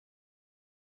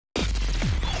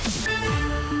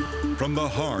from the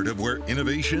heart of where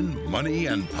innovation, money,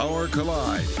 and power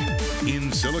collide.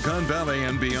 In Silicon Valley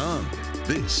and beyond,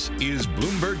 this is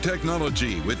Bloomberg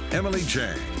Technology with Emily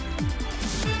Chang.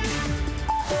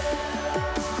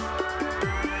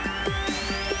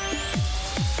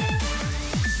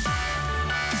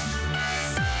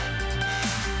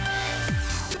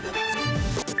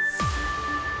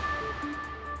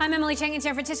 I'm Emily Chang in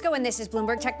San Francisco, and this is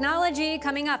Bloomberg Technology.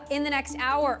 Coming up in the next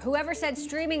hour, whoever said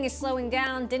streaming is slowing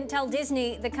down didn't tell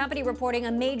Disney. The company reporting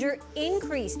a major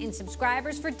increase in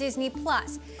subscribers for Disney+.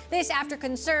 This after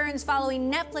concerns following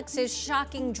Netflix's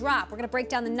shocking drop. We're going to break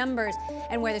down the numbers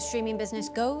and where the streaming business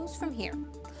goes from here.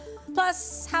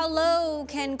 Plus, how low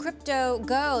can crypto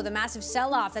go? The massive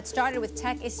sell-off that started with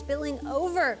tech is spilling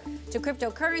over to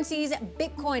cryptocurrencies.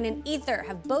 Bitcoin and Ether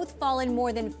have both fallen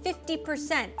more than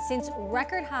 50% since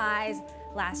record highs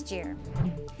last year.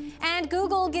 And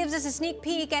Google gives us a sneak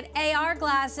peek at AR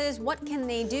glasses. What can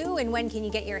they do, and when can you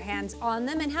get your hands on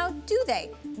them, and how do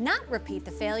they not repeat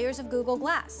the failures of Google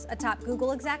Glass? A top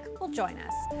Google exec will join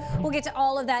us. We'll get to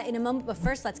all of that in a moment, but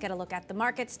first let's get a look at the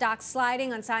market. Stocks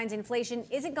sliding on signs inflation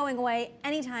isn't going away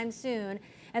anytime soon,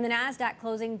 and the Nasdaq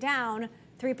closing down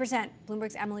 3%.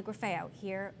 Bloomberg's Emily Grafeo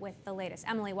here with the latest.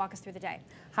 Emily, walk us through the day.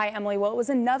 Hi, Emily. Well, it was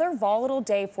another volatile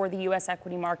day for the U.S.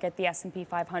 equity market. The S&P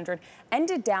 500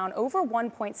 ended down over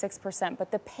 1.6%, but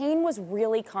the pain was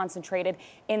really concentrated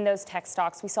in those tech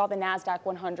stocks. We saw the Nasdaq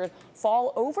 100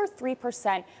 fall over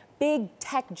 3%. Big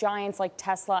tech giants like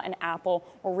Tesla and Apple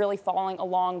were really falling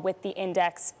along with the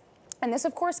index. And this,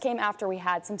 of course, came after we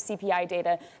had some CPI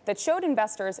data that showed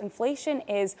investors inflation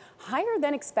is higher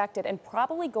than expected and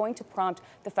probably going to prompt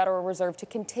the Federal Reserve to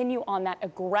continue on that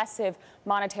aggressive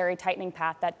monetary tightening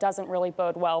path that doesn't really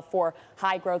bode well for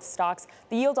high growth stocks.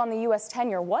 The yield on the U.S.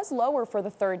 10-year was lower for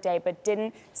the third day, but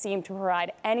didn't seem to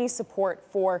provide any support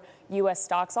for U.S.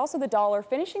 stocks. Also, the dollar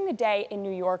finishing the day in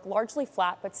New York largely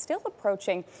flat, but still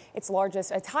approaching its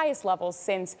highest levels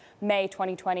since May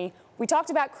 2020. We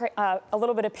talked about a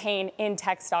little bit of pain in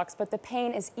tech stocks, but the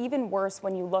pain is even worse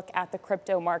when you look at the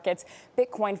crypto markets.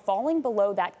 Bitcoin falling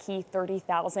below that key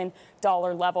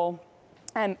 $30,000 level.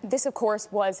 And this, of course,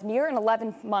 was near an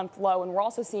 11-month low, and we're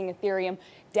also seeing Ethereum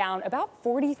down about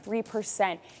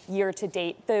 43% year to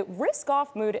date. The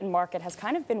risk-off mood in market has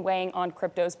kind of been weighing on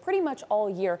cryptos pretty much all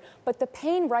year, but the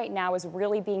pain right now is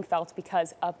really being felt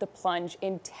because of the plunge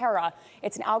in Terra.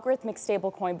 It's an algorithmic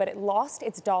stablecoin, but it lost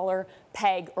its dollar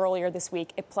peg earlier this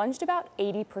week. It plunged about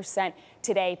 80%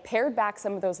 today, pared back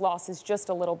some of those losses just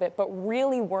a little bit, but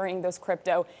really worrying those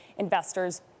crypto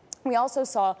investors. We also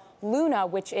saw Luna,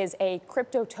 which is a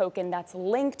crypto token that's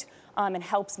linked and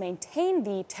helps maintain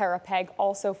the Terra peg,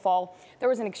 also fall. There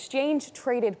was an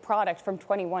exchange-traded product from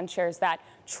 21 Shares that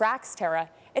tracks Terra.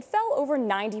 It fell over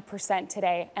 90%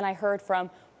 today, and I heard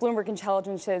from Bloomberg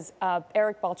Intelligence's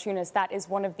Eric Balchunas that is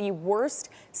one of the worst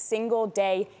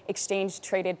single-day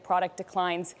exchange-traded product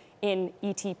declines in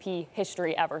ETP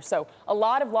history ever. So a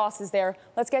lot of losses there.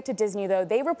 Let's get to Disney, though.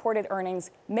 They reported earnings,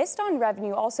 missed on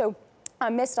revenue, also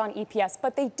missed on EPS,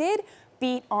 but they did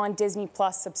beat on Disney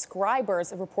Plus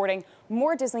subscribers, reporting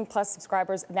more Disney Plus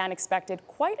subscribers than expected.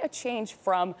 Quite a change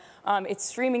from its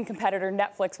streaming competitor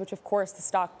Netflix, which of course the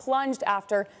stock plunged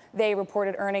after they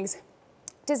reported earnings.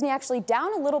 Disney actually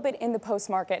down a little bit in the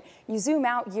post-market. You zoom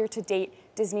out year to date,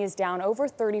 Disney is down over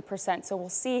 30%. So we'll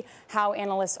see how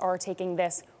analysts are taking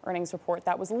this earnings report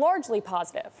that was largely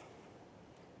positive.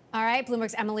 All right,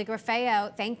 Bloomberg's Emily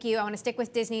Grafeo, thank you. I want to stick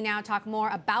with Disney now, talk more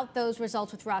about those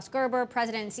results with Ross Gerber,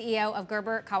 president and CEO of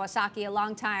Gerber Kawasaki, a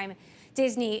longtime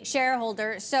Disney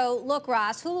shareholder. So look,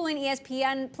 Ross, Hulu and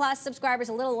ESPN Plus subscribers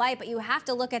a little light, but you have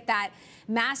to look at that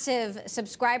massive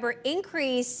subscriber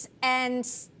increase and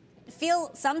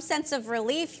feel some sense of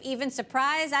relief, even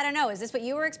surprise. I don't know. Is this what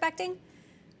you were expecting?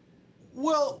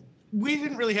 Well, we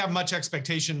didn't really have much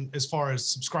expectation as far as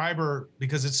subscriber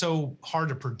because it's so hard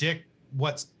to predict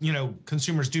what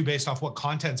consumers do based off what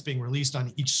content's being released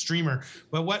on each streamer.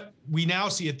 But what we now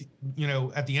see at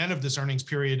the end of this earnings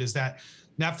period is that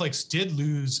Netflix did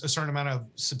lose a certain amount of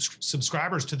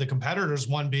subscribers to the competitors,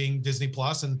 one being Disney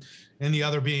Plus and the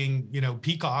other being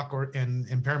Peacock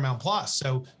and Paramount Plus.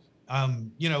 So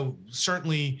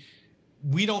certainly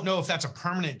we don't know if that's a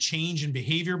permanent change in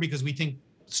behavior because we think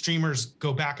streamers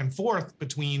go back and forth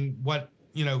between what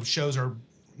shows are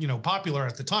popular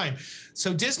at the time.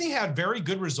 So Disney had very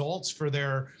good results for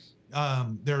their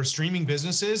streaming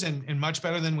businesses and much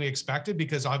better than we expected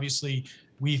because obviously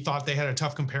we thought they had a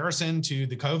tough comparison to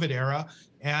the COVID era.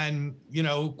 And,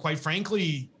 quite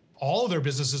frankly, all of their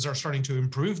businesses are starting to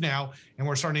improve now. And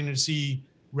we're starting to see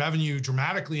revenue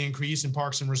dramatically increase in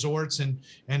parks and resorts and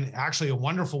actually a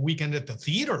wonderful weekend at the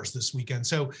theaters this weekend.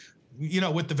 So,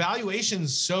 with the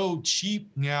valuations so cheap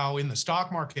now in the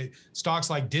stock market, stocks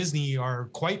like Disney are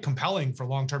quite compelling for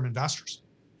long-term investors.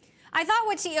 I thought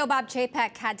what CEO Bob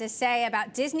Chapek had to say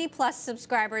about Disney Plus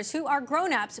subscribers who are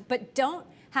grown-ups but don't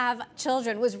have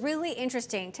children was really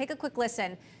interesting. Take a quick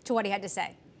listen to what he had to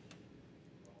say.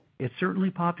 It's certainly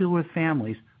popular with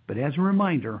families, but as a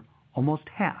reminder, almost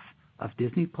half of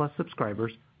Disney Plus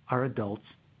subscribers are adults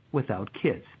without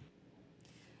kids.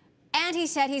 And he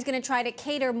said he's going to try to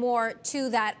cater more to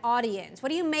that audience. What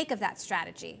do you make of that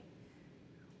strategy?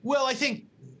 Well, I think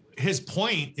his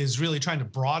point is really trying to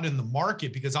broaden the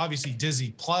market, because obviously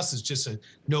Disney Plus is just a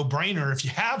no-brainer if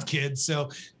you have kids. So,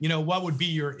 what would be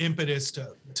your impetus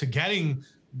to getting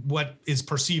what is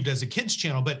perceived as a kids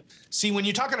channel? But see, when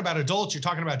you're talking about adults, you're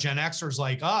talking about Gen Xers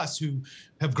like us who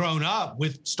have grown up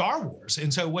with Star Wars.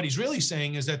 And so what he's really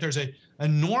saying is that there's an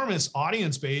enormous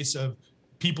audience base of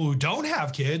people who don't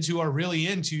have kids who are really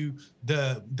into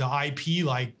the IP,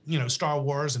 like, Star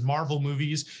Wars and Marvel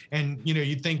movies. And,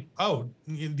 you'd think, oh,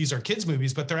 these are kids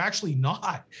movies, but they're actually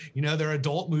not. They're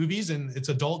adult movies and it's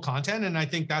adult content. And I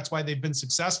think that's why they've been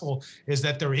successful, is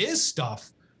that there is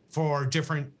stuff for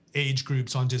different age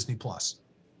groups on Disney Plus.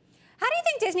 How do you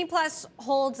think Disney Plus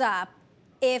holds up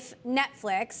if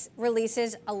Netflix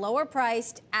releases a lower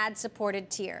priced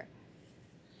ad-supported tier?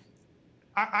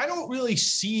 I don't really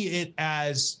see it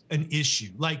as an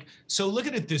issue. So look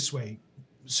at it this way.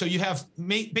 So you have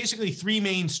basically three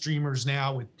main streamers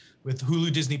now with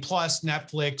Hulu, Disney Plus,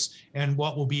 Netflix, and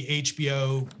what will be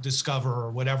HBO, Discover,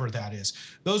 or whatever that is.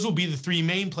 Those will be the three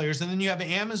main players. And then you have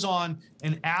Amazon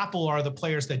and Apple are the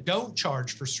players that don't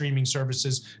charge for streaming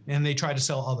services, and they try to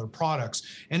sell other products.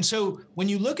 And so when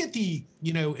you look at the,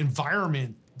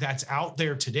 environment that's out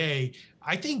there today,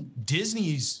 I think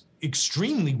Disney's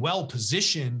extremely well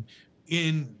positioned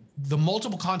in the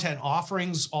multiple content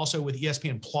offerings, also with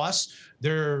ESPN Plus,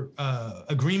 their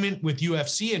agreement with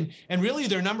UFC, and really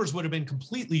their numbers would have been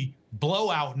completely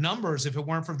blowout numbers if it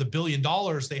weren't for the $1 billion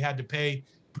they had to pay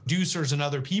producers and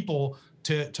other people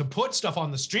to put stuff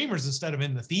on the streamers instead of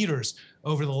in the theaters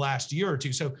over the last year or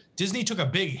two. So Disney took a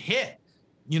big hit,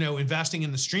 investing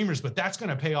in the streamers, but that's going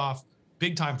to pay off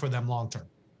big time for them long term.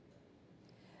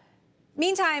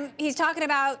 Meantime, he's talking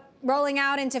about rolling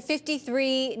out into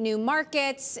 53 new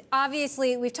markets.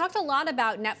 Obviously, we've talked a lot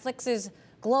about Netflix's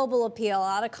global appeal, a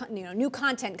lot of new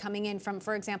content coming in from,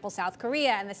 for example, South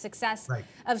Korea and the success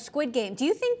of Squid Game. Do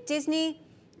you think Disney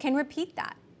can repeat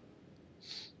that?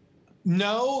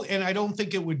 No, and I don't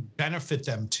think it would benefit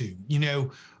them to.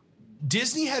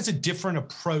 Disney has a different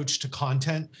approach to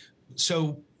content.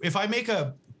 So if I make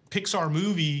a Pixar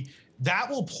movie, that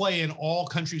will play in all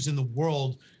countries in the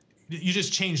world. You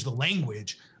just change the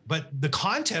language, but the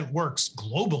content works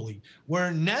globally,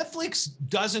 where Netflix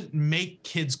doesn't make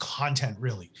kids content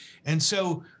really. And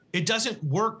so it doesn't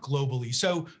work globally.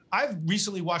 So I've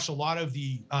recently watched a lot of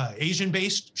the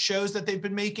Asian-based shows that they've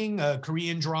been making,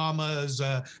 Korean dramas,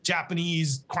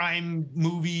 Japanese crime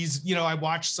movies. I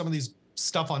watched some of these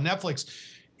stuff on Netflix,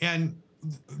 and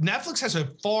Netflix has a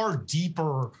far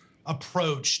deeper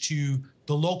approach to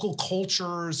the local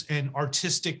cultures and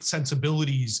artistic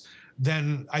sensibilities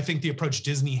than I think the approach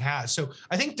Disney has. So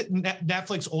I think that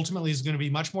Netflix ultimately is going to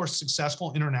be much more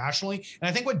successful internationally. And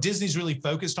I think what Disney's really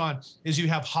focused on is you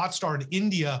have Hotstar in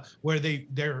India, where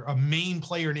they're a main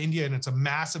player in India, and it's a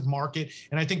massive market.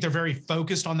 And I think they're very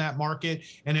focused on that market.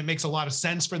 And it makes a lot of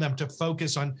sense for them to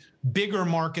focus on bigger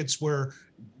markets where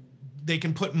they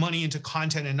can put money into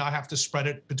content and not have to spread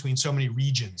it between so many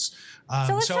regions.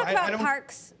 So let's talk about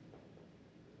parks.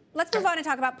 Let's move on and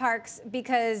talk about parks,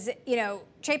 because,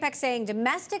 Chapek's saying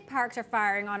domestic parks are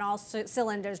firing on all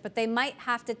cylinders, but they might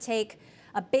have to take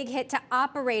a big hit to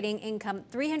operating income,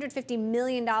 $350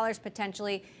 million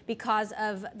potentially, because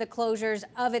of the closures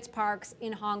of its parks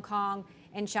in Hong Kong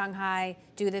and Shanghai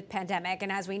due to the pandemic.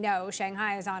 And as we know,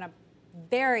 Shanghai is on a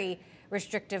very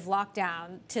restrictive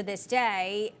lockdown to this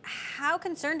day. How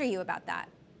concerned are you about that?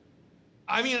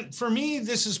 I mean, for me,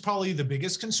 this is probably the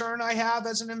biggest concern I have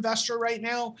as an investor right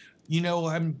now.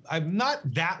 I'm not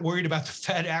that worried about the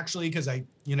Fed, actually, because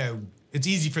it's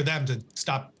easy for them to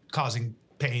stop causing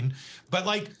pain.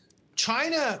 But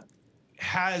China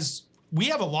we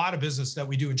have a lot of business that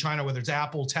we do in China, whether it's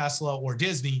Apple, Tesla, or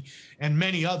Disney, and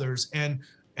many others. And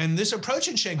this approach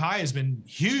in Shanghai has been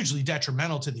hugely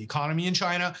detrimental to the economy in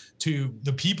China, to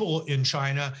the people in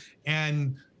China,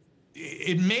 and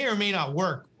it may or may not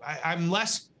work. I'm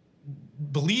less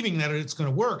believing that it's going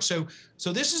to work. So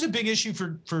this is a big issue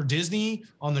for Disney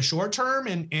on the short term,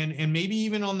 and maybe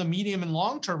even on the medium and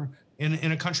long term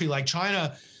in a country like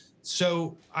China.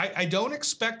 So I don't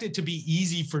expect it to be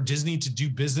easy for Disney to do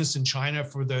business in China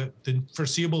for the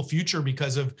foreseeable future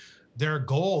because of their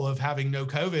goal of having no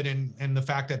COVID and the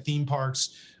fact that theme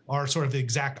parks are sort of the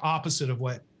exact opposite of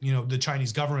what, you know, the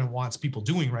Chinese government wants people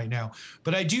doing right now.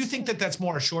 But I do think that that's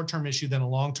more a short-term issue than a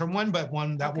long-term one, but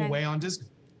one that will weigh on Disney.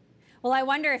 Well, I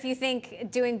wonder if you think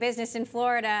doing business in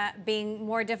Florida being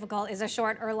more difficult is a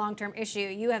short or long-term issue.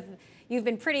 You've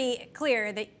been pretty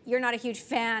clear that you're not a huge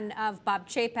fan of Bob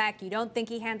Chapek. You don't think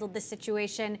he handled this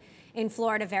situation in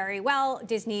Florida very well.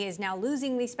 Disney is now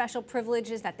losing these special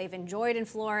privileges that they've enjoyed in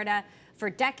Florida for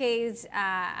decades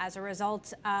as a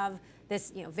result of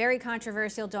this, you know, very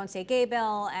controversial Don't Say Gay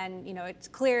bill. And, you know, it's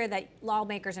clear that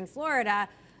lawmakers in Florida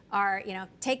are, you know,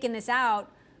 taking this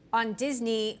out on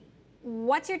Disney.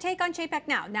 What's your take on Chapek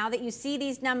now? Now that you see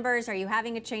these numbers, are you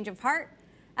having a change of heart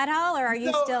at all, or are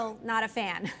you still not a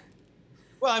fan?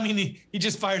 Well, I mean, he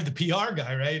just fired the PR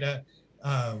guy, right?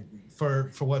 For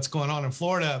what's going on in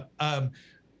Florida.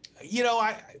 You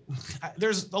know,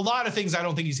 there's a lot of things I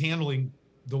don't think he's handling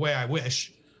the way I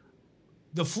wish.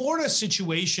 The Florida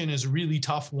situation is a really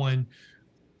tough one,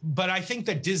 but I think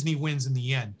that Disney wins in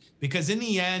the end, because in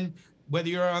the end, whether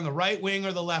you're on the right wing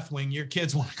or the left wing, your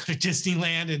kids want to go to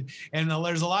Disneyland, and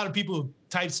there's a lot of people who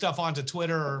type stuff onto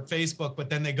Twitter or Facebook, but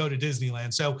then they go to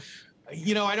Disneyland. So,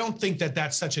 you know, I don't think that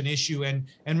that's such an issue. And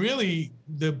really,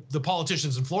 the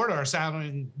politicians in Florida are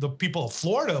saddling the people of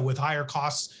Florida with higher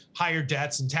costs, higher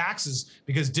debts, and taxes,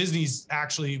 because Disney's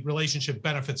actually relationship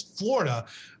benefits Florida.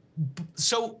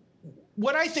 So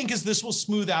what I think is this will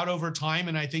smooth out over time,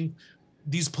 and I think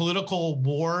these political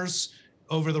wars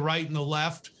over the right and the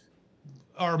left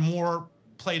are more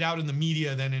played out in the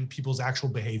media than in people's actual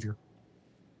behavior.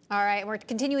 All right, we're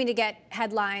continuing to get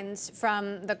headlines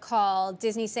from the call.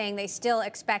 Disney saying they still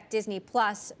expect Disney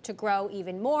Plus to grow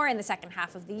even more in the second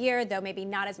half of the year, though maybe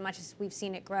not as much as we've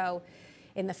seen it grow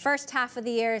in the first half of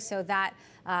the year. So that,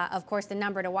 of course, the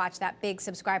number to watch, that big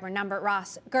subscriber number.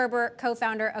 Ross Gerber,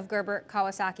 co-founder of Gerber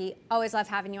Kawasaki. Always love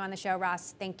having you on the show,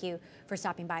 Ross. Thank you for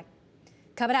stopping by.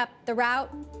 Coming up, the rout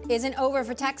isn't over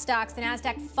for tech stocks. The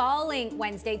NASDAQ falling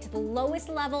Wednesday to the lowest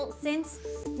level since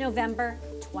November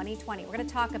 2020. We're going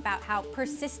to talk about how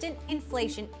persistent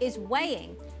inflation is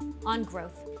weighing on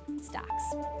growth stocks.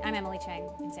 I'm Emily Chang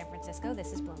in San Francisco.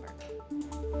 This is Bloomberg.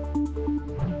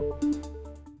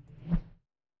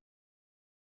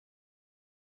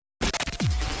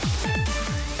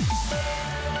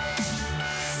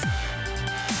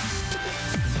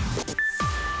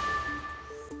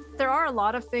 There are a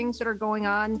lot of things that are going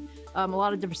on, a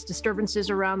lot of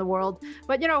disturbances around the world.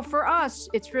 But, you know, for us,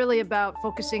 it's really about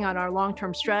focusing on our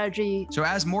long-term strategy. So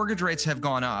as mortgage rates have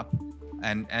gone up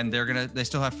and they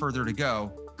still have further to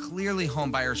go, clearly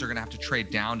home buyers are going to have to trade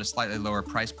down to slightly lower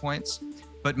price points.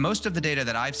 But most of the data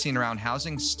that I've seen around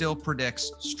housing still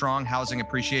predicts strong housing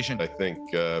appreciation. I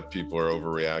think people are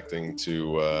overreacting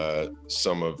to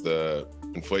some of the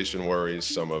inflation worries,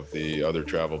 some of the other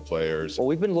travel players. Well,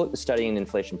 we've been studying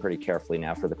inflation pretty carefully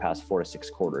now for the past 4 to 6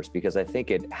 quarters, because I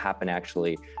think it happened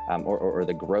actually, or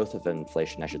the growth of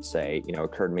inflation, I should say, you know,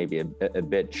 occurred maybe a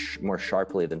bit more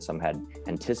sharply than some had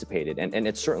anticipated. And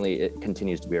it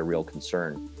continues to be a real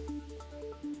concern.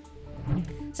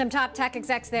 Some top tech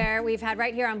execs there we've had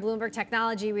right here on Bloomberg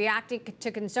Technology reacting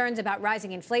to concerns about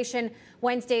rising inflation.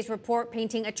 Wednesday's report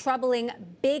painting a troubling,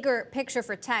 bigger picture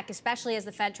for tech, especially as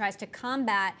the Fed tries to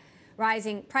combat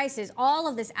rising prices. All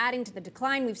of this adding to the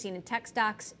decline we've seen in tech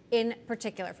stocks in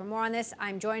particular. For more on this,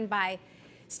 I'm joined by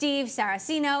Steve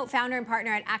Saracino, founder and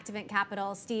partner at Activant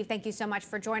Capital. Steve, thank you so much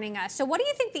for joining us. So what do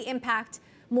you think the impact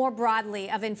more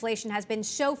broadly of inflation has been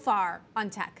so far on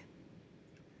tech?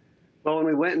 Well, when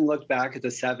we went and looked back at the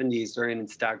 70s during the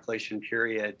stagflation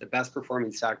period, the best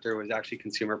performing sector was actually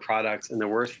consumer products, and the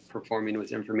worst performing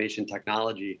was information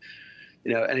technology.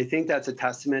 You know, and I think that's a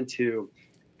testament to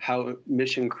how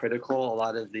mission critical a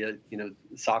lot of the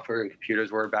software and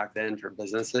computers were back then for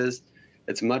businesses.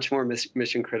 It's much more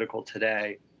mission critical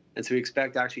today, and so we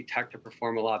expect actually tech to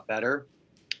perform a lot better,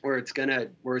 where it's gonna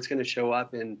show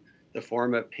up in the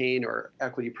form of pain or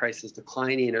equity prices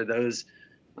declining, or those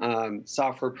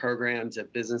software programs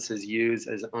that businesses use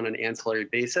as on an ancillary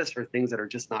basis for things that are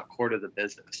just not core to the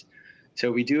business.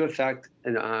 So we do expect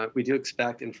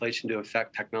inflation to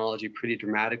affect technology pretty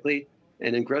dramatically.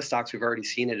 And in growth stocks, we've already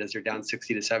seen it as they're down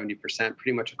 60 to 70%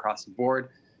 pretty much across the board.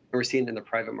 And we're seeing it in the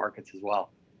private markets as well.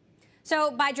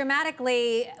 So by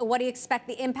dramatically, what do you expect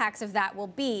the impacts of that will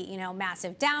be? You know,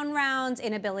 massive down rounds,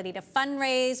 inability to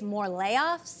fundraise, more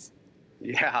layoffs?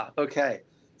 Yeah, okay.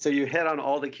 So you hit on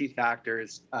all the key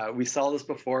factors. We saw this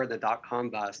before the dot-com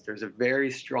bust. There's a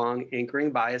very strong anchoring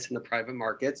bias in the private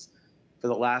markets for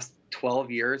the last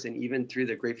 12 years, and even through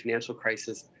the great financial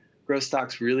crisis, growth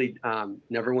stocks really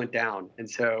never went down. And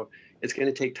so it's going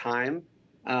to take time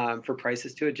for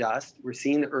prices to adjust. We're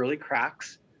seeing the early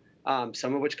cracks,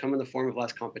 some of which come in the form of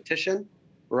less competition.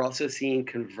 We're also seeing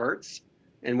converts.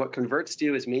 And what converts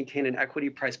do is maintain an equity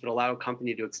price, but allow a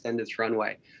company to extend its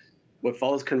runway. What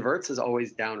follows converts is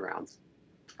always down rounds.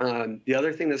 The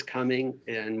other thing that's coming,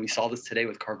 and we saw this today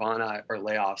with Carvana or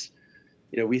layoffs,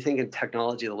 we think in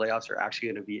technology, the layoffs are actually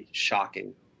going to be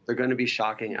shocking. They're going to be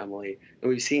shocking, Emily. And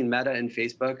we've seen Meta and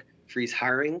Facebook freeze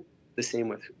hiring, the same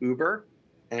with Uber.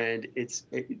 And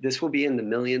this will be in the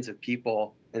millions of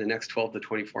people in the next 12 to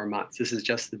 24 months. This is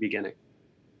just the beginning.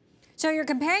 So you're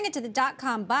comparing it to the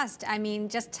dot-com bust. I mean,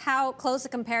 just how close a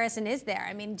comparison is there?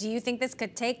 I mean, do you think this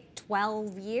could take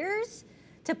 12 years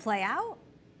to play out?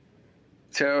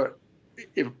 So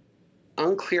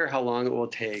unclear how long it will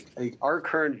take. Our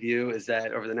current view is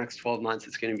that over the next 12 months,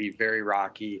 it's going to be very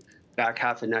rocky. Back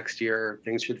half of next year,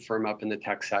 things should firm up in the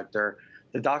tech sector.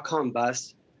 The dot-com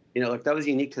bust, look, that was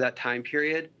unique to that time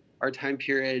period. Our time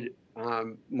period,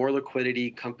 more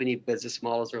liquidity, company business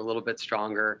models are a little bit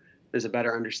stronger. There's a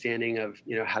better understanding of,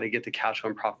 how to get the cash flow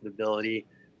and profitability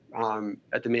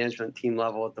at the management team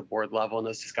level, at the board level, and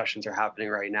those discussions are happening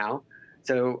right now.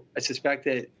 So I suspect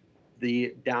that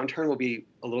the downturn will be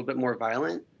a little bit more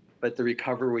violent, but the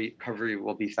recovery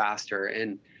will be faster.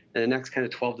 And in the next kind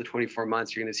of 12 to 24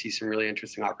 months, you're going to see some really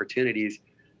interesting opportunities.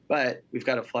 But we've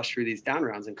got to flush through these down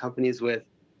rounds, and companies with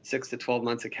 6 to 12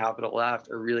 months of capital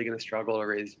left are really going to struggle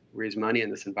to raise money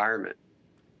in this environment.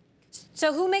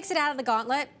 So who makes it out of the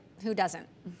gauntlet? Who doesn't?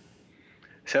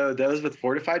 So those with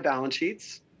fortified balance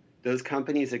sheets, those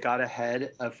companies that got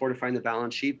ahead of fortifying the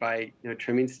balance sheet by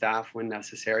trimming staff when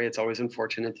necessary. It's always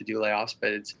unfortunate to do layoffs,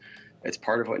 but it's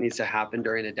part of what needs to happen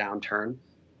during a downturn.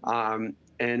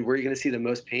 And where you're going to see the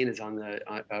most pain is on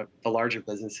the larger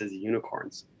businesses, the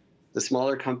unicorns. The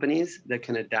smaller companies that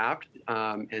can adapt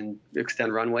and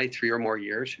extend runway 3 or more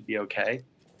years should be okay.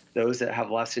 Those that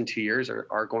have less than 2 years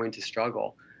are going to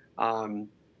struggle.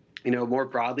 More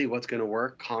broadly, what's going to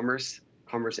work? Commerce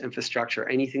infrastructure,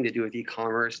 anything to do with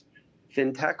e-commerce,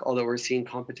 fintech, although we're seeing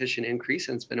competition increase,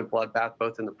 and it's been a bloodbath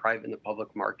both in the private and the public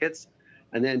markets,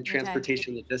 and then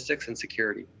transportation, logistics, and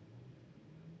security.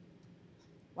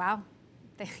 Wow.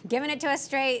 Giving it to us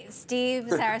straight. Steve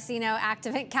Saracino,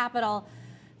 Activate Capital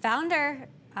founder,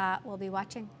 will be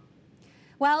watching.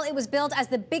 Well, it was billed as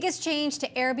the biggest change to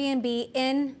Airbnb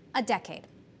in a decade.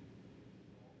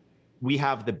 We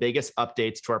have the biggest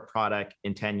updates to our product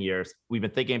in 10 years. We've been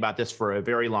thinking about this for a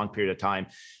very long period of time.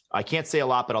 I can't say a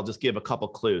lot, but I'll just give a couple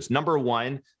clues. Number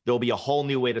one, there'll be a whole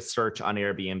new way to search on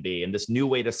Airbnb. And this new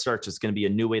way to search is going to be a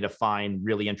new way to find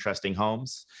really interesting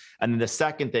homes. And then the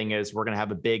second thing is we're going to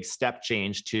have a big step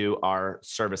change to our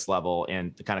service level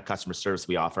and the kind of customer service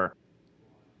we offer.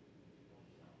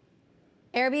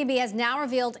 Airbnb has now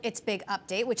revealed its big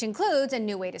update, which includes a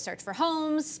new way to search for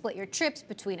homes, split your trips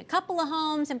between a couple of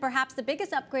homes, and perhaps the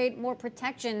biggest upgrade, more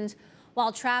protections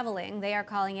while traveling. They are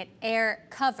calling it Air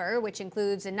Cover, which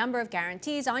includes a number of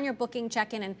guarantees on your booking,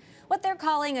 check-in, and what they're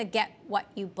calling a get what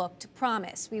you booked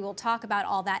promise. We will talk about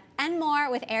all that and more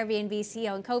with Airbnb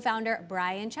CEO and co-founder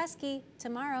Brian Chesky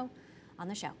tomorrow on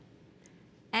the show.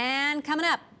 And coming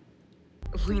up,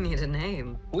 we need a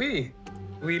name. We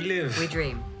live. We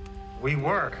dream. We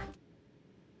work.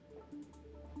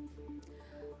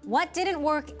 What didn't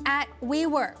work at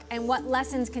WeWork, and what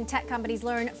lessons can tech companies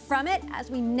learn from it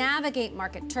as we navigate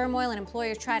market turmoil and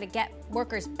employers try to get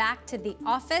workers back to the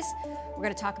office? We're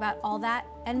going to talk about all that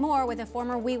and more with a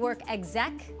former WeWork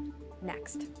exec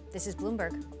next. This is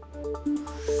Bloomberg.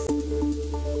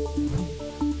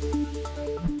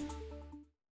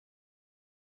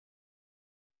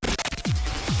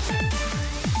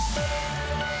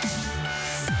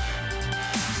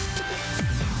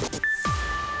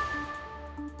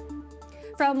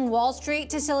 From Wall Street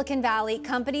to Silicon Valley,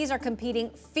 companies are competing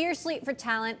fiercely for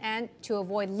talent, and to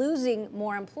avoid losing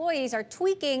more employees are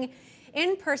tweaking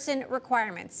in-person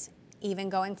requirements, even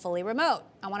going fully remote.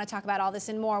 I want to talk about all this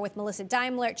and more with Melissa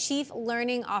Daimler, Chief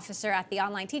Learning Officer at the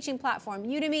online teaching platform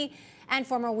Udemy and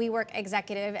former WeWork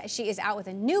executive. She is out with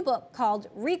a new book called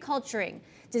Reculturing: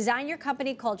 Design Your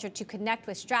Company Culture to Connect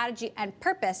with Strategy and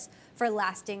Purpose for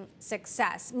Lasting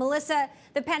Success. Melissa,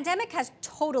 the pandemic has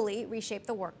totally reshaped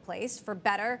the workplace, for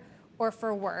better or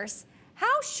for worse.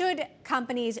 How should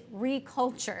companies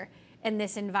reculture in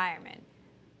this environment?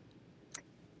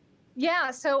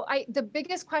 Yeah, so the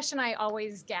biggest question I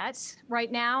always get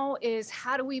right now is,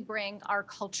 how do we bring our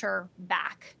culture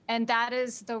back? And that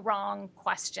is the wrong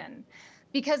question,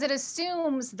 because it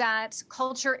assumes that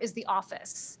culture is the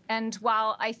office. And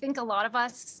while I think a lot of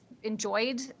us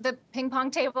enjoyed the ping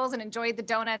pong tables and enjoyed the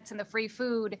donuts and the free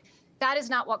food. That is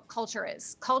not what culture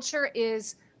is. Culture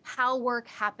is how work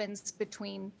happens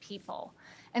between people.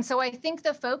 And so I think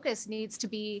the focus needs to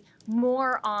be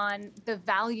more on the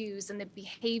values and the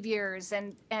behaviors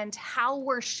and how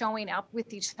we're showing up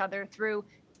with each other through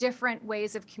different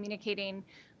ways of communicating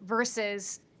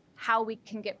versus how we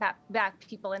can get back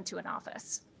people into an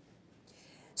office.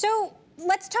 So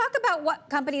let's talk about what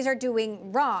companies are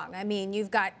doing wrong. I mean,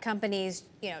 you've got companies,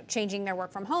 changing their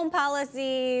work from home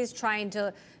policies, trying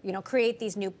to, create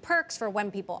these new perks for when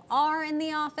people are in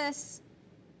the office.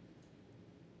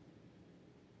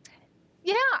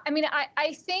 Yeah, I mean,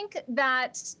 I think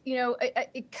that,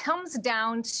 it comes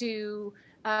down to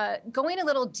going a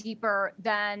little deeper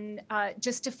than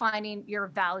just defining your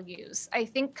values. I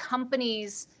think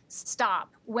companies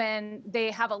stop when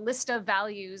they have a list of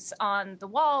values on the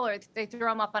wall or they throw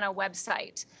them up on a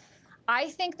website. I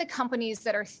think the companies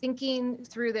that are thinking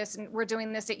through this, and we're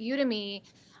doing this at Udemy,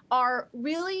 are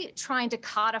really trying to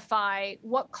codify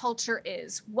what culture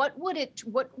is. What would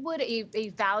a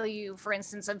value, for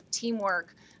instance, of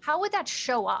teamwork, how would that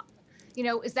show up?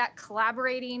 Is that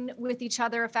collaborating with each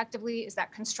other effectively? Is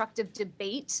that constructive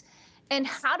debate? And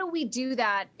how do we do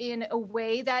that in a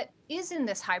way that is in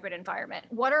this hybrid environment?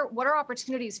 What are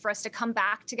opportunities for us to come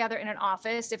back together in an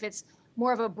office if it's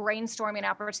more of a brainstorming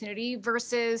opportunity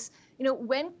versus,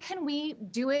 when can we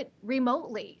do it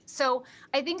remotely? So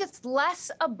I think it's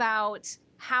less about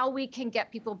how we can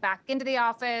get people back into the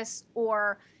office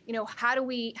or, how do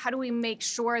we make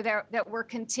sure that we're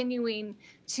continuing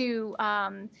to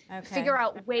figure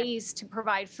out ways to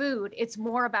provide food. It's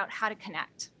more about how to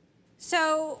connect.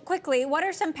 So quickly, what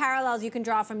are some parallels you can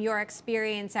draw from your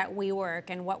experience at WeWork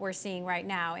and what we're seeing right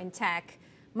now in tech?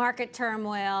 Market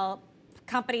turmoil,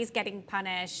 companies getting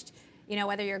punished,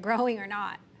 whether you're growing or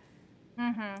not.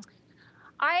 Mm-hmm.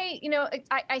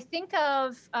 I think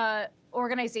of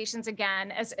organizations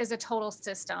again as a total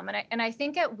system, and I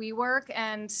think at WeWork,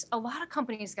 and a lot of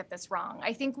companies get this wrong.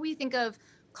 I think we think of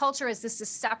culture as this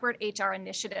separate HR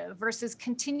initiative versus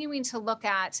continuing to look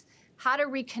at how to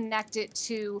reconnect it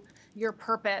to your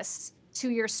purpose, to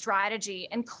your strategy,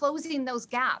 and closing those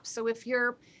gaps. So if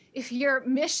your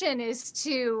mission is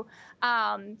to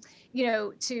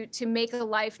to make a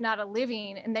life, not a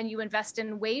living, and then you invest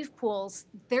in wave pools,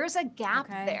 there's a gap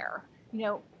there.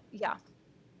 Yeah.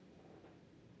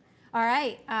 All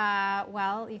right.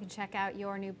 Well, you can check out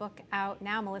your new book out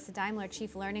now. Melissa Daimler,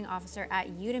 Chief Learning Officer at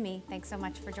Udemy. Thanks so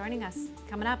much for joining us.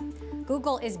 Coming up,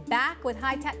 Google is back with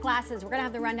high-tech glasses. We're going to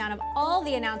have the rundown of all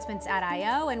the announcements at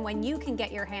I/O and when you can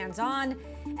get your hands on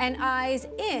and eyes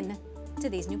in to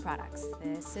these new products.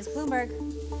 This is Bloomberg.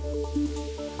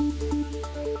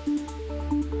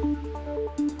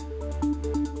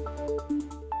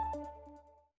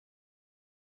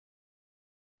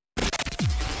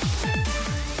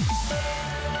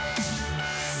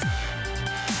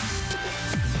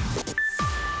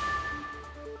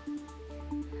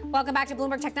 Welcome back to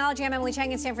Bloomberg Technology. I'm Emily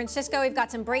Chang in San Francisco. We've got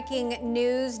some breaking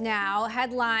news now.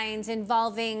 Headlines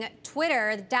involving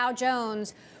Twitter. The Dow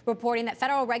Jones reporting that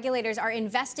federal regulators are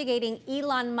investigating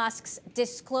Elon Musk's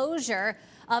disclosure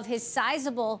of his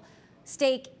sizable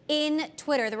stake in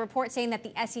Twitter. The report saying that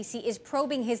the SEC is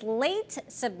probing his late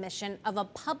submission of a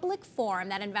public form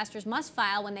that investors must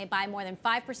file when they buy more than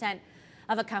 5%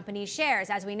 of a company's shares.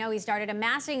 As we know, he started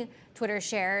amassing Twitter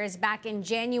shares back in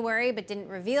January, but didn't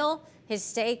reveal his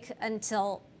stake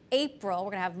until April.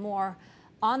 We're going to have more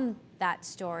on that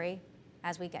story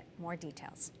as we get more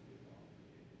details.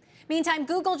 Meantime,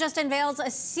 Google just unveils a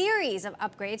series of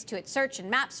upgrades to its search and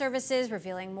map services,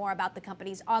 revealing more about the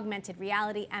company's augmented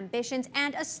reality ambitions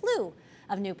and a slew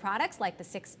of new products like the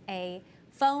 6A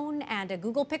phone and a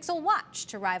Google Pixel Watch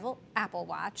to rival Apple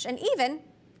Watch, and even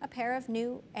a pair of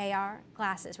new AR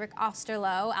glasses. Rick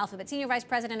Osterloh, Alphabet Senior Vice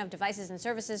President of Devices and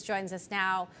Services, joins us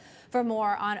now for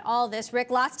more on all this. Rick,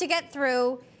 lots to get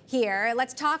through here.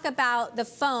 Let's talk about the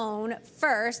phone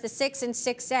first, the 6 and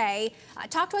 6A.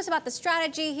 Talk to us about the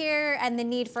strategy here and the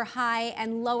need for high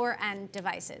and lower end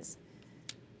devices.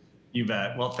 You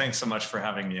bet. Well, thanks so much for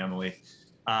having me, Emily.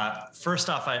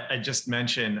 First off, I just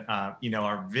mentioned,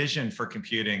 our vision for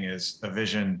computing is a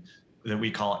vision that we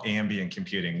call ambient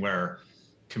computing, where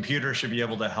computers should be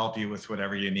able to help you with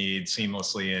whatever you need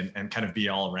seamlessly and kind of be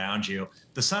all around you.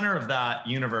 The center of that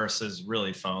universe is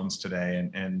really phones today.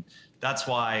 And that's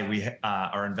why we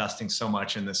are investing so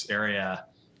much in this area.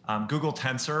 Google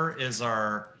Tensor is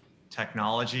our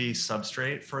technology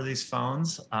substrate for these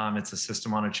phones. It's a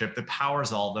system on a chip that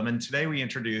powers all of them. And today we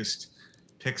introduced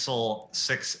Pixel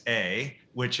 6A,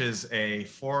 which is a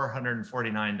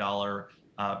 $449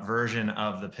 version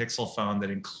of the Pixel phone that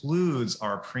includes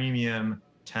our premium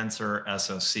Tensor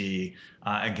SoC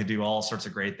and can do all sorts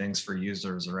of great things for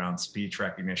users around speech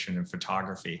recognition and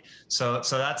photography. So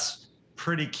that's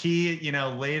pretty key. You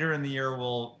know, later in the year,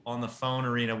 on the phone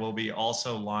arena, we'll be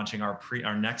also launching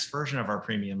our next version of our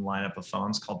premium lineup of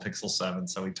phones called Pixel 7.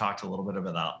 So we talked a little bit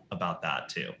about that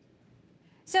too.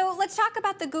 So let's talk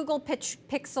about the Google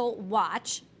Pixel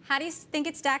Watch. How do you think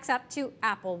it stacks up to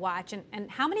Apple Watch?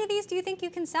 And how many of these do you think you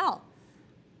can sell?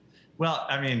 Well,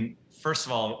 I mean, first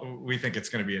of all, we think it's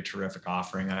going to be a terrific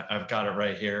offering. I've got it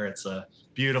right here. It's a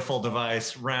beautiful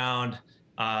device, round,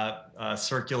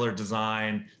 circular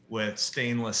design with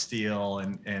stainless steel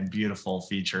and beautiful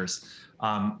features.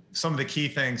 Some of the key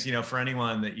things, you know, for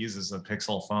anyone that uses a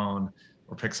Pixel phone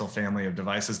or Pixel family of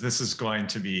devices, this is going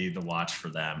to be the watch for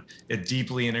them. It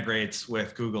deeply integrates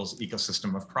with Google's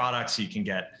ecosystem of products. You can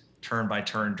get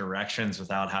turn-by-turn directions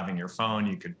without having your phone.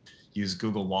 You could use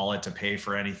Google Wallet to pay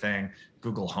for anything.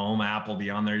 Google Home app will be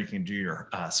on there. You can do your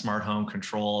smart home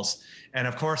controls. And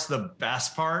of course, the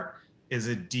best part is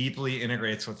it deeply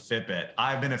integrates with Fitbit.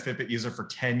 I've been a Fitbit user for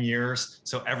 10 years,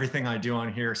 so everything I do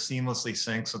on here seamlessly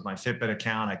syncs with my Fitbit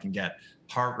account. I can get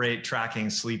heart rate tracking,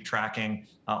 sleep tracking,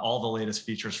 all the latest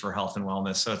features for health and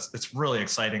wellness. So it's really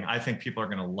exciting. I think people are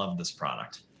gonna love this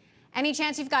product. Any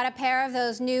chance you've got a pair of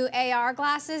those new AR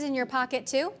glasses in your pocket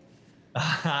too?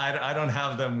 I don't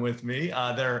have them with me.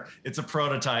 It's a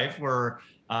prototype. We're,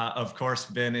 of course,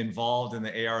 been involved in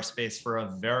the AR space for a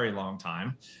very long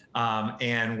time.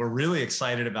 And we're really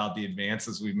excited about the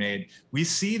advances we've made. We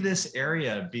see this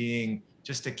area being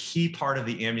just a key part of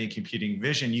the ambient computing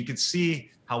vision. You could see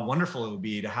how wonderful it would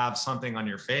be to have something on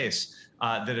your face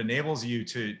that enables you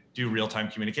to do real-time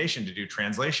communication, to do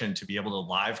translation, to be able to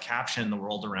live caption the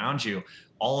world around you.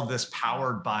 All of this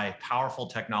powered by powerful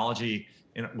technology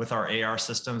with our AR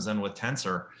systems and with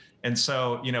Tensor. And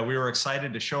so, you know, we were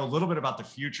excited to show a little bit about the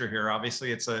future here.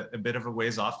 Obviously, it's a bit of a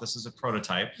ways off. This is a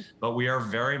prototype, but we are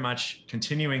very much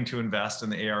continuing to invest in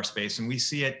the AR space, and we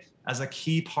see it as a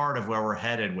key part of where we're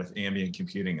headed with ambient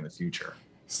computing in the future.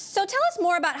 So tell us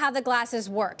more about how the glasses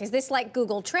work. Is this like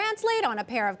Google Translate on a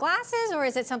pair of glasses, or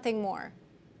is it something more?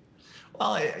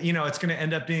 Well, you know, it's going to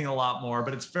end up being a lot more,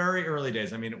 but it's very early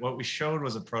days. I mean, what we showed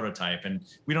was a prototype, and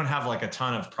we don't have like a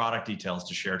ton of product details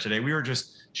to share today. We were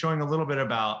just showing a little bit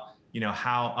about, you know,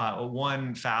 how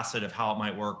one facet of how it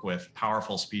might work with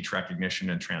powerful speech recognition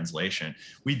and translation.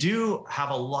 We do have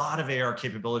a lot of AR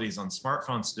capabilities on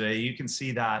smartphones today. You can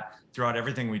see that throughout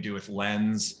everything we do with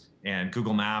Lens and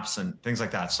Google Maps and things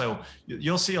like that. So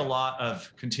you'll see a lot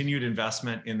of continued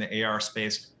investment in the AR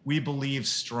space. We believe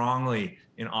strongly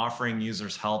in offering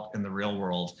users help in the real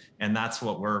world, and that's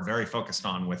what we're very focused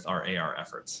on with our AR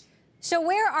efforts. So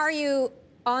where are you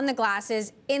on the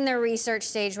glasses in the research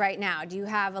stage right now? Do you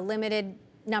have a limited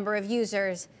number of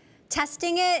users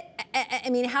testing it?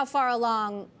 I mean, how far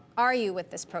along are you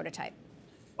with this prototype?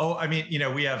 Oh, I mean, you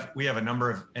know, we have a number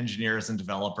of engineers and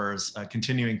developers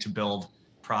continuing to build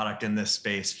product in this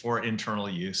space for internal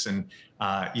use, and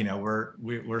you know,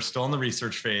 we're still in the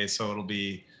research phase, so it'll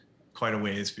be quite a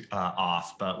ways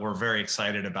off, but we're very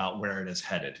excited about where it is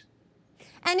headed.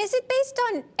 And is it based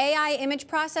on AI image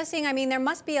processing? I mean, there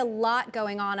must be a lot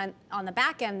going on the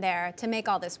back end there to make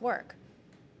all this work.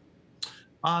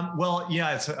 Well,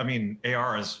 yeah, I mean,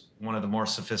 AR is one of the more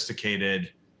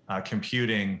sophisticated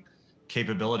computing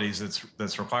capabilities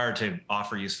that's required to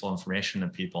offer useful information to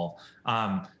people.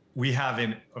 We have,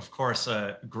 of course,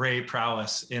 a great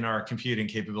prowess in our computing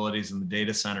capabilities in the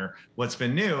data center. What's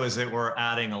been new is that we're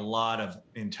adding a lot of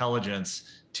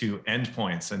intelligence to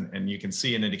endpoints, and you can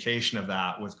see an indication of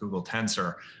that with Google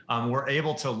Tensor. We're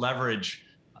able to leverage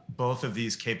both of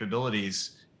these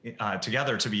capabilities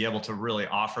together to be able to really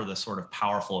offer this sort of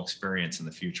powerful experience in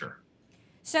the future.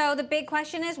 So the big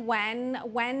question is when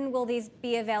will these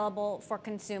be available for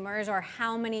consumers, or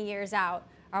how many years out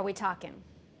are we talking?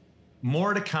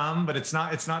 More to come, but it's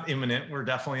not imminent. We're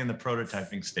definitely in the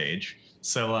prototyping stage.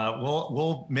 So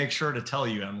we'll make sure to tell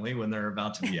you, Emily, when they're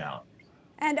about to be out.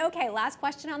 And okay, last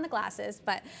question on the glasses,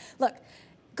 but look,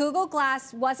 Google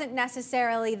Glass wasn't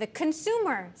necessarily the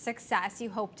consumer success you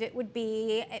hoped it would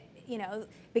be. It, you know,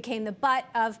 became the butt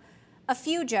of a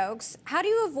few jokes. How do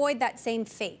you avoid that same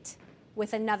fate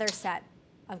with another set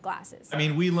of glasses? I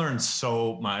mean, we learned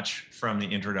so much from the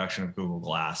introduction of Google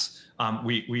Glass.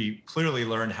 We clearly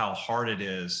learned how hard it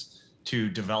is to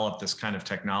develop this kind of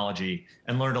technology,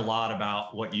 and learned a lot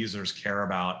about what users care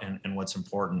about and what's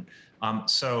important.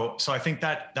 So I think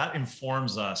that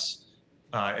informs us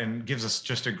and gives us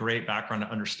just a great background to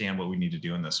understand what we need to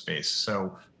do in this space.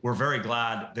 So we're very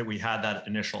glad that we had that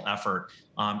initial effort.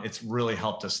 It's really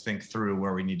helped us think through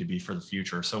where we need to be for the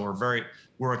future. So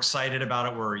we're excited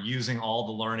about it. We're using all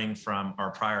the learning from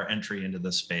our prior entry into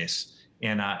this space.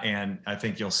 And I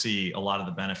think you'll see a lot of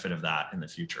the benefit of that in the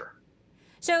future.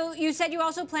 So you said you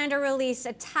also plan to release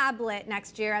a tablet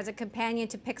next year as a companion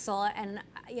to Pixel. And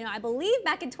I believe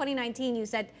back in 2019, you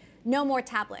said no more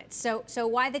tablets. So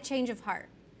why the change of heart?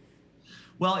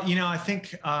 Well, I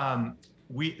think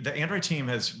the Android team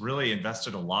has really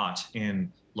invested a lot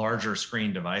in larger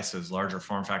screen devices, larger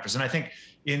form factors. And I think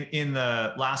in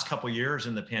the last couple of years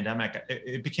in the pandemic,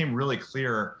 it became really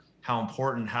clear how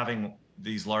important having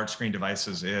these large screen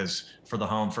devices is for the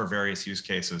home for various use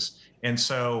cases. And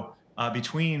so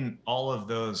between all of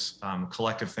those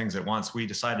collective things at once, we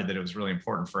decided that it was really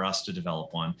important for us to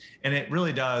develop one. And it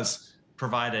really does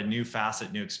provide a new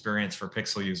facet, new experience for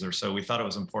Pixel users. So we thought it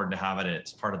was important to have it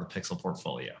as part of the Pixel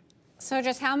portfolio. So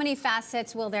just how many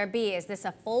facets will there be? Is this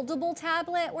a foldable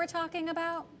tablet we're talking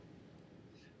about?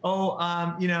 Oh,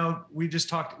 we just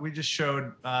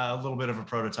showed a little bit of a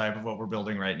prototype of what we're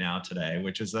building right now today,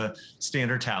 which is a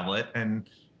standard tablet. And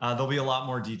there'll be a lot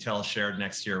more details shared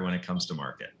next year when it comes to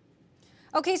market.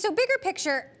 Okay, so bigger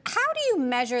picture, how do you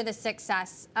measure the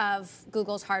success of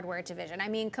Google's hardware division? I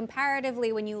mean,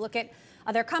 comparatively, when you look at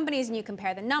other companies and you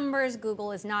compare the numbers,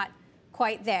 Google is not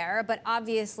quite there, but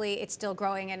obviously it's still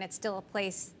growing and it's still a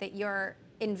place that you're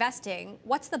investing.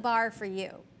 What's the bar for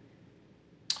you?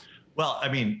 Well, I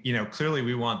mean, clearly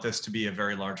we want this to be a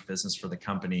very large business for the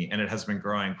company, and it has been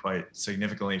growing quite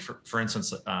significantly. For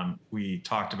instance, we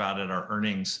talked about at our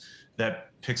earnings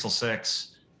that Pixel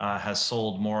 6 has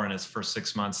sold more in its first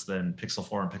 6 months than Pixel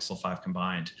 4 and Pixel 5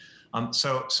 combined.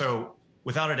 So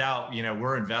without a doubt,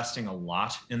 we're investing a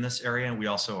lot in this area, and we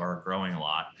also are growing a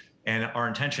lot. And our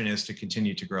intention is to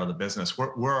continue to grow the business.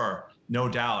 We're no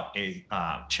doubt a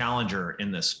challenger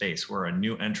in this space. We're a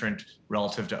new entrant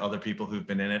relative to other people who've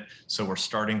been in it. So we're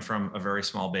starting from a very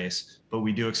small base, but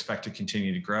we do expect to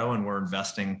continue to grow, and we're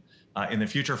investing in the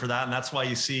future for that. And that's why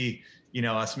you see,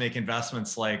 us make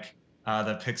investments like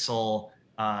the Pixel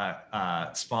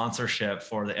sponsorship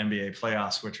for the NBA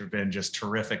playoffs, which have been just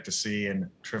terrific to see and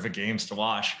terrific games to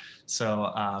watch.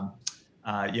 So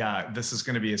yeah, this is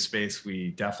going to be a space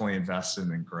we definitely invest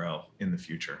in and grow in the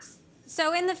future.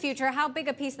 So in the future, how big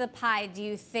a piece of the pie do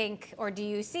you think, or do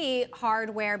you see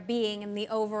hardware being in the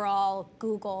overall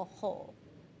Google whole?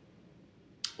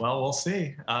 Well, we'll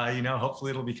see.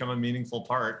 Hopefully it'll become a meaningful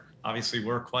part. Obviously,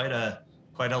 we're quite a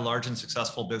large and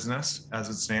successful business as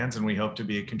it stands, and we hope to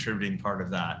be a contributing part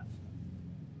of that.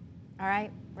 All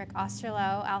right, Rick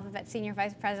Osterloh, Alphabet Senior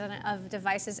Vice President of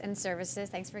Devices and Services.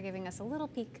 Thanks for giving us a little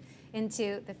peek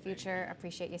into the future.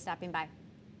 Appreciate you stopping by.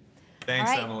 Thanks,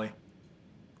 Emily.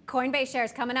 Coinbase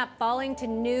shares coming up, falling to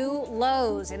new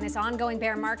lows in this ongoing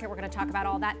bear market. We're going to talk about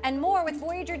all that and more with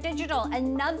Voyager Digital,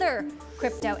 another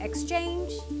crypto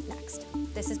exchange, next.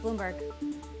 This is Bloomberg.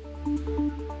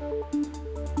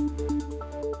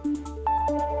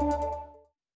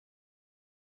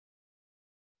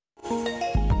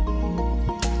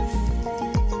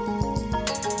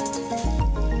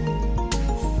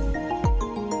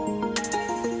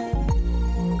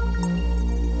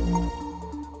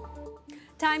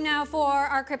 Time now for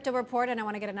our crypto report, and I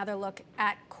want to get another look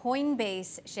at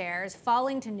Coinbase shares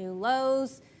falling to new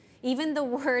lows. Even the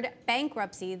word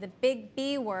bankruptcy, the big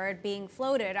B word, being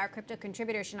floated. Our crypto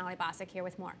contributor, Sonali Basak, here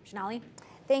with more. Sonali?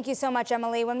 Thank you so much,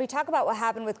 Emily. When we talk about what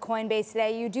happened with Coinbase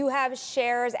today, you do have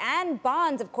shares and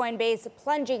bonds of Coinbase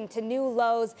plunging to new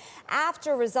lows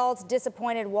after results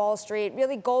disappointed Wall Street.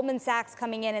 Really, Goldman Sachs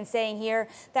coming in and saying here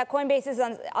that Coinbase is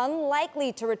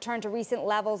unlikely to return to recent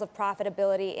levels of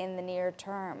profitability in the near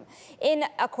term. In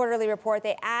a quarterly report,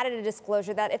 they added a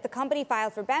disclosure that if the company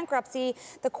filed for bankruptcy,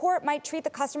 the court might treat the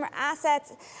customer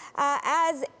assets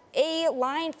as a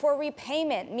line for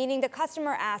repayment, meaning the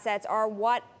customer assets are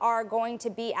what are going to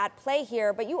be at play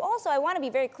here. But you also, I want to be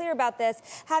very clear about this,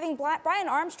 having Brian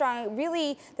Armstrong,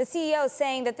 really the CEO,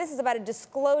 saying that this is about a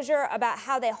disclosure about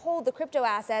how they hold the crypto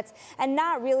assets and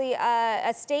not really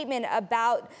a statement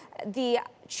about the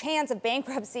chance of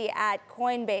bankruptcy at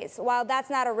Coinbase. While that's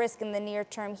not a risk in the near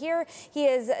term here, he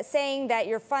is saying that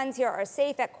your funds here are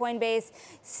safe at Coinbase.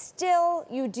 Still,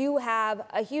 you do have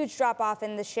a huge drop off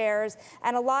in the shares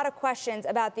and a lot of questions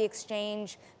about the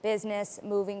exchange business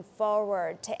moving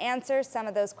forward. To answer some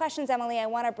of those questions, Emily, I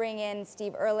want to bring in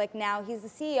Steve Ehrlich now. He's the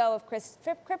CEO of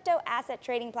crypto asset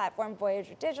trading platform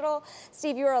Voyager Digital.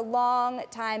 Steve, you're a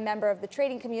long-time member of the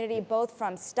trading community, both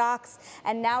from stocks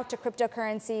and now to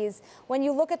cryptocurrencies. When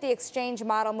you look at the exchange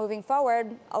model moving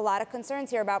forward, a lot of concerns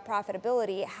here about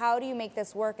profitability. How do you make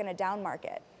this work in a down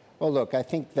market? Well, look, I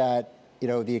think that,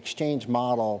 the exchange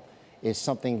model is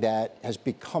something that has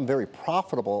become very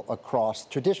profitable across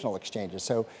traditional exchanges.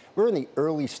 So we're in the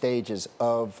early stages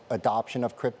of adoption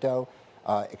of crypto,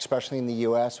 especially in the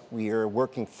U.S. We are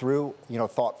working through,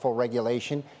 thoughtful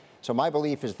regulation. So my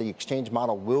belief is the exchange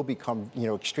model will become,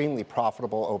 extremely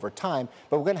profitable over time,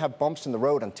 but we're going to have bumps in the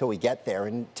road until we get there.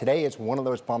 And today is one of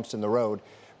those bumps in the road.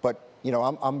 But,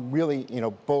 I'm really,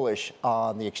 bullish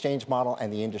on the exchange model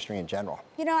and the industry in general.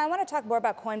 I want to talk more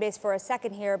about Coinbase for a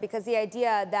second here, because the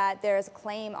idea that there's a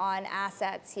claim on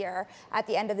assets here at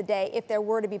the end of the day, if there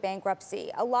were to be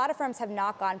bankruptcy, a lot of firms have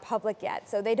not gone public yet,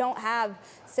 so they don't have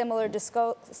similar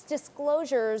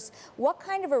disclosures. What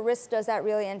kind of a risk does that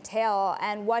really entail,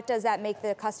 and what does that make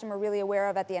the customer really aware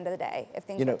of at the end of the day if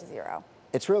things go to zero?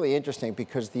 It's really interesting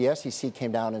because the SEC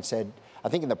came down and said, I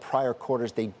think in the prior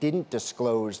quarters, they didn't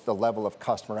disclose the level of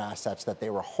customer assets that they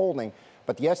were holding,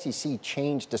 but the SEC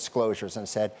changed disclosures and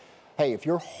said, hey, if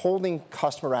you're holding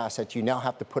customer assets, you now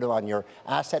have to put it on your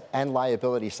asset and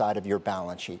liability side of your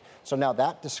balance sheet. So now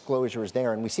that disclosure is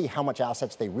there, and we see how much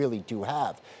assets they really do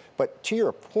have. But to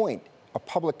your point, a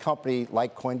public company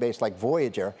like Coinbase, like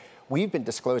Voyager, we've been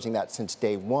disclosing that since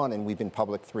day one, and we've been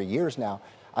public 3 years now.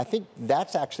 I think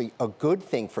that's actually a good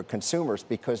thing for consumers,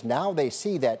 because now they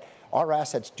see that our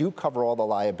assets do cover all the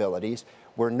liabilities.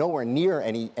 We're nowhere near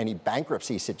any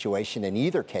bankruptcy situation in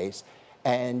either case.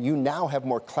 And you now have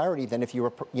more clarity than if you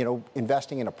were,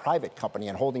 investing in a private company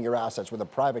and holding your assets with a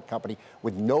private company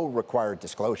with no required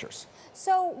disclosures.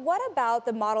 So what about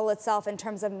the model itself in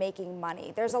terms of making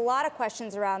money? There's a lot of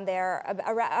questions around there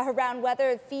around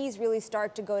whether fees really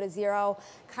start to go to zero,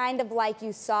 kind of like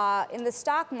you saw in the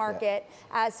stock market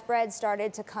as spreads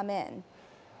started to come in.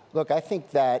 Look, I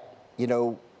think that,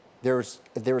 there's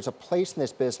a place in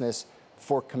this business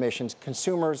for commissions.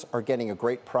 Consumers are getting a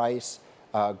great price.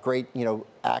 Great,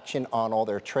 action on all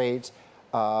their trades.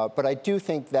 But I do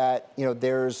think that,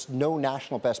 there's no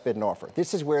national best bid and offer.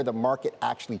 This is where the market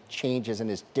actually changes and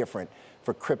is different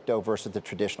for crypto versus the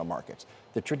traditional markets.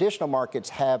 The traditional markets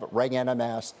have Reg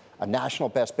NMS, a national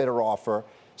best bid or offer,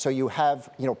 so you have,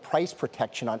 price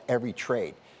protection on every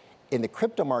trade. In the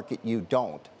crypto market, you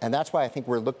don't. And that's why I think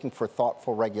we're looking for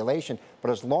thoughtful regulation.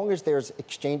 But as long as there's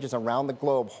exchanges around the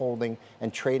globe holding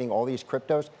and trading all these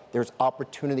cryptos, there's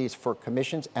opportunities for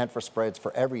commissions and for spreads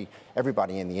for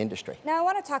everybody in the industry. Now, I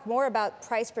want to talk more about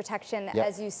price protection,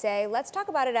 as you say. Let's talk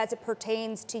about it as it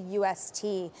pertains to UST.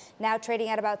 Now trading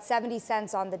at about 70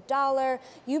 cents on the dollar.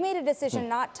 You made a decision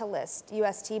not to list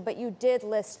UST, but you did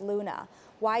list Luna.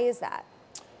 Why is that?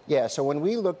 Yeah, so when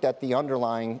we looked at the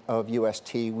underlying of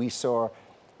UST, we saw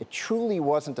it truly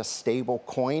wasn't a stable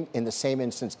coin in the same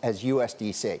instance as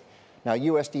USDC. Now,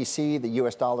 USDC, the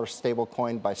US dollar stable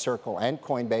coin by Circle and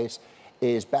Coinbase,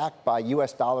 is backed by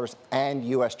US dollars and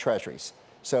US treasuries.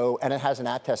 So, and it has an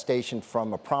attestation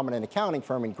from a prominent accounting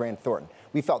firm in Grant Thornton.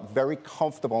 We felt very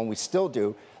comfortable, and we still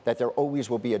do, that there always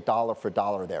will be a dollar for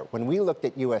dollar there. When we looked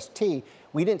at UST,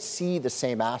 we didn't see the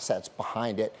same assets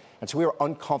behind it, and so we were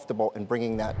uncomfortable in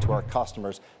bringing that to our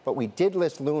customers. But we did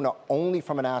list Luna only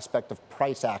from an aspect of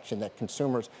price action, that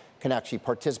consumers can actually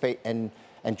participate and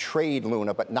trade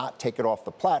Luna, but not take it off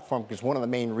the platform, because one of the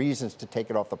main reasons to take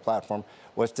it off the platform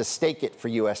was to stake it for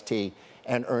UST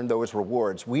and earn those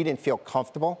rewards. We didn't feel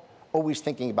comfortable always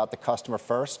thinking about the customer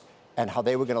first and how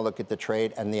they were going to look at the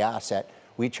trade and the asset.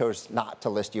 We chose not to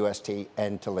list UST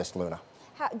and to list Luna.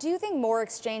 Do you think more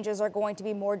exchanges are going to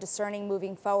be more discerning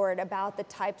moving forward about the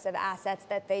types of assets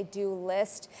that they do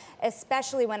list,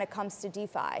 especially when it comes to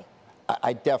DeFi?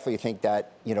 I definitely think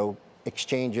that,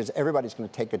 exchanges, everybody's going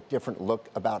to take a different look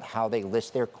about how they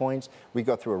list their coins. We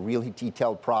go through a really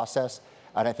detailed process,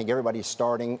 and I think everybody's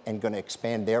starting and going to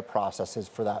expand their processes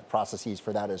for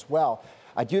that as well.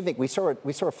 I do think we saw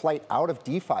a flight out of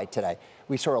DeFi today.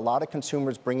 We saw a lot of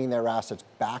consumers bringing their assets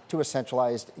back to a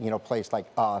centralized, place like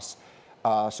us,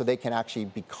 so they can actually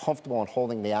be comfortable in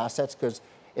holding the assets. Because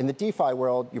in the DeFi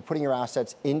world, you're putting your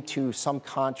assets into some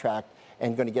contract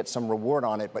and going to get some reward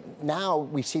on it. But now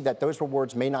we see that those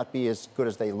rewards may not be as good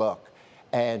as they look.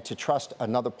 And to trust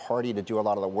another party to do a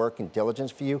lot of the work and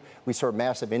diligence for you, we saw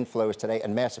massive inflows today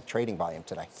and massive trading volume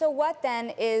today. So what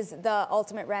then is the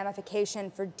ultimate ramification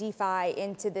for DeFi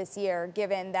into this year,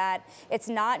 given that it's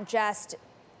not just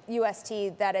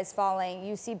UST that is falling?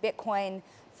 You see Bitcoin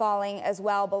falling as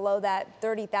well below that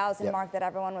 30,000 mark that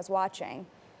everyone was watching.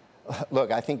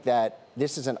 Look, I think that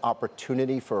this is an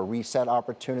opportunity for a reset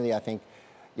opportunity. I think,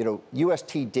 you know,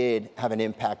 UST did have an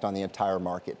impact on the entire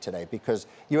market today because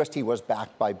UST was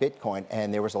backed by Bitcoin,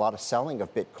 and there was a lot of selling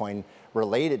of Bitcoin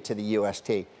related to the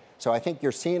UST. So I think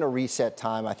you're seeing a reset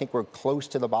time. I think we're close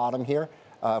to the bottom here,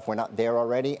 if we're not there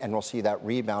already, and we'll see that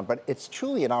rebound. But it's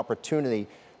truly an opportunity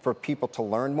for people to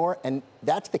learn more, and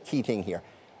that's the key thing here.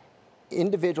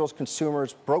 Individuals,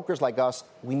 consumers, brokers like us,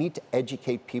 we need to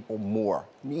educate people more.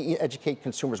 We need to educate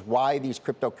consumers why these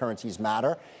cryptocurrencies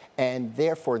matter, and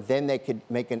therefore then they could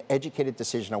make an educated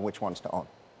decision on which ones to own.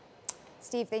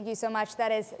 Steve, thank you so much.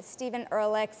 That is Stephen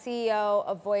Ehrlich, CEO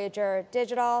of Voyager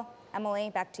Digital. Emily,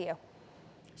 back to you.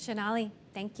 Shanali,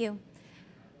 thank you.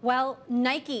 Well,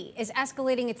 Nike is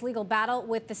escalating its legal battle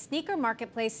with the sneaker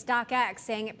marketplace StockX,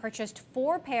 saying it purchased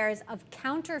 4 pairs of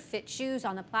counterfeit shoes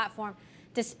on the platform,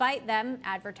 despite them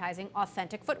advertising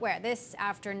authentic footwear. This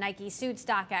after Nike sued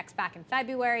StockX back in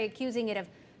February, accusing it of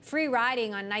free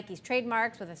riding on Nike's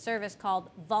trademarks with a service called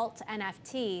Vault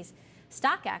NFTs.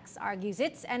 StockX argues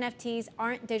its NFTs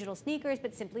aren't digital sneakers,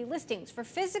 but simply listings for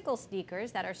physical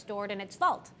sneakers that are stored in its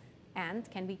vault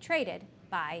and can be traded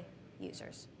by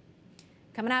users.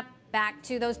 Coming up, back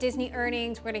to those Disney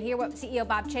earnings. We're going to hear what CEO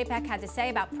Bob Chapek had to say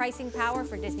about pricing power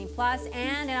for Disney Plus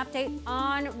and an update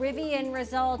on Rivian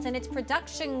results and its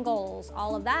production goals.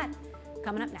 All of that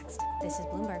coming up next. This is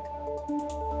Bloomberg.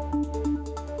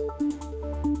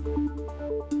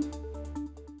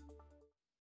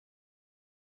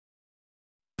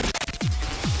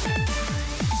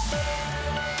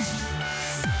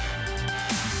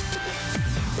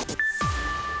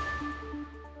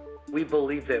 We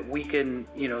believe that we can,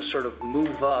 sort of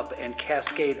move up and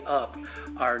cascade up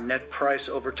our net price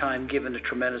over time, given the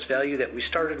tremendous value that we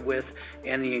started with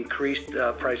and the increased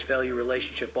price-value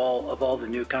relationship of all the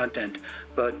new content.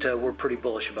 But we're pretty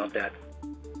bullish about that.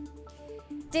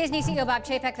 Disney CEO Bob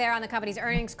Chapek there on the company's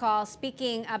earnings call,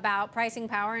 speaking about pricing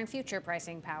power and future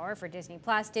pricing power for Disney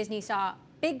Plus. Disney saw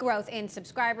big growth in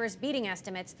subscribers, beating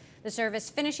estimates. The service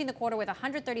finishing the quarter with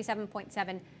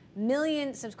 137.7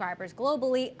 million subscribers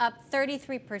globally, up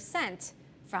 33%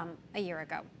 from a year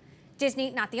ago. Disney,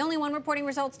 not the only one reporting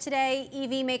results today.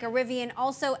 EV maker Rivian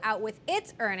also out with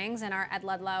its earnings, and our Ed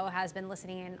Ludlow has been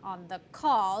listening in on the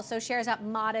call. So shares up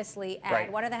modestly. Ed,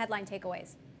 right. What are the headline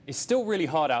takeaways? It's still really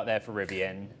hard out there for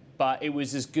Rivian, but it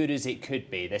was as good as it could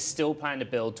be. They're still planning to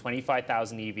build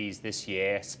 25,000 EVs this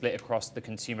year, split across the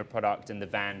consumer product and the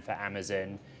van for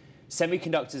Amazon.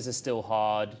 Semiconductors are still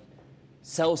hard.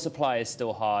 Cell supply is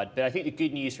still hard. But I think the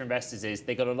good news for investors is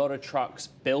they got a lot of trucks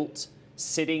built,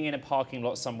 sitting in a parking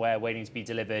lot somewhere waiting to be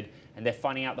delivered, and they're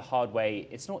finding out the hard way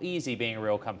it's not easy being a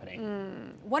real company.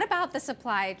 What about the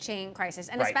supply chain crisis,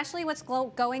 and especially what's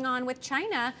going on with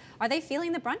China? Are they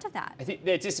feeling the brunt of that? I think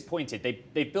they're disappointed.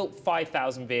 They've built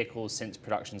 5,000 vehicles since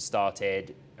production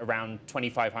started, around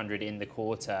 2,500 in the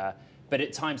quarter, but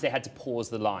at times they had to pause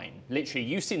the line. Literally,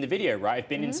 you've seen the video, right? I've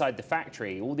been inside the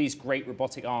factory. All these great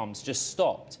robotic arms just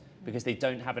stopped because they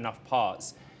don't have enough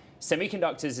parts.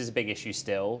 Semiconductors is a big issue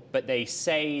still, but they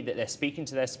say that they're speaking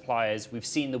to their suppliers. We've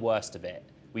seen the worst of it.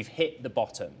 We've hit the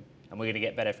bottom, and we're going to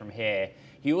get better from here.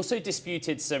 He also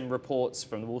disputed some reports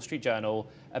from the Wall Street Journal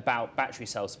about battery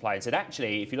cell supply and said,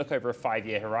 actually, if you look over a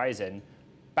 5-year horizon,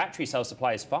 battery cell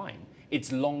supply is fine.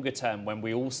 It's longer term when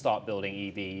we all start building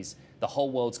EVs. The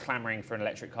whole world's clamoring for an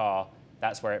electric car.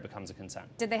 That's where it becomes a concern.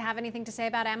 Did they have anything to say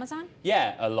about Amazon?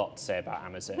 Yeah, a lot to say about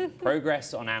Amazon.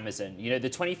 Progress on Amazon. You know, the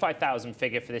 25,000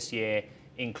 figure for this year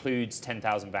includes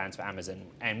 10,000 vans for Amazon.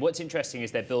 And what's interesting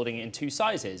is they're building it in 2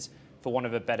 sizes. For want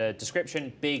of a better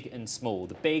description, big and small.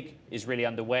 The big is really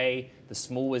underway, the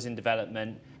small is in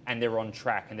development, and they're on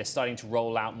track. And they're starting to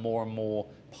roll out more and more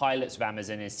pilots of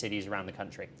Amazon in cities around the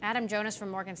country. Adam Jonas from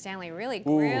Morgan Stanley really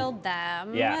grilled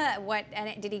them. Yeah.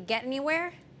 Did he get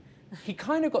anywhere? He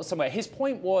kind of got somewhere. His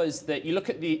point was that you look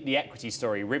at the equity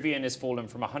story. Rivian has fallen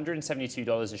from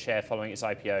 $172 a share following its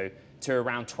IPO to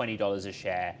around $20 a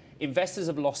share. Investors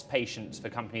have lost patience for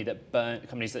companies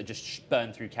that just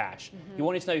burn through cash. He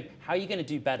wanted to know, how are you going to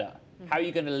do better? How are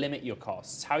you going to limit your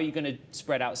costs? How are you going to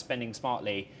spread out spending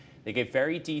smartly? They gave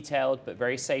very detailed but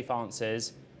very safe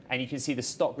answers. And you can see the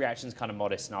stock reaction's kind of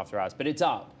modest in after hours. But it's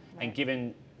up. Right. And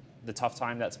given the tough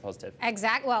time, that's a positive.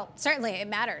 Exactly. Well, certainly it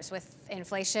matters with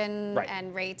inflation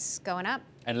and rates going up.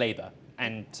 And labor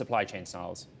and supply chain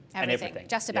snarls. Everything. And everything.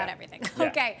 Just about everything. Yeah.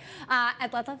 Okay.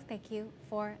 Ed Ludlow, thank you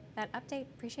for that update.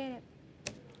 Appreciate it.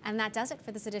 And that does it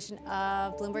for this edition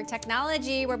of Bloomberg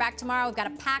Technology. We're back tomorrow. We've got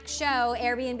a packed show.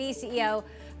 Airbnb CEO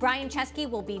Brian Chesky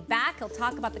will be back. He'll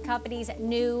talk about the company's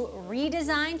new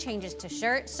redesign, changes to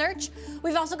search.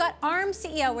 We've also got ARM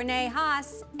CEO Renee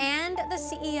Haas and the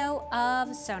CEO of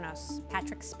Sonos,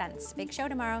 Patrick Spence. Big show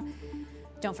tomorrow.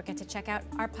 Don't forget to check out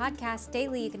our podcast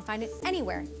daily. You can find it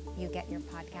anywhere you get your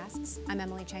podcasts. I'm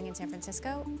Emily Chang in San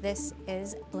Francisco. This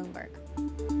is Bloomberg.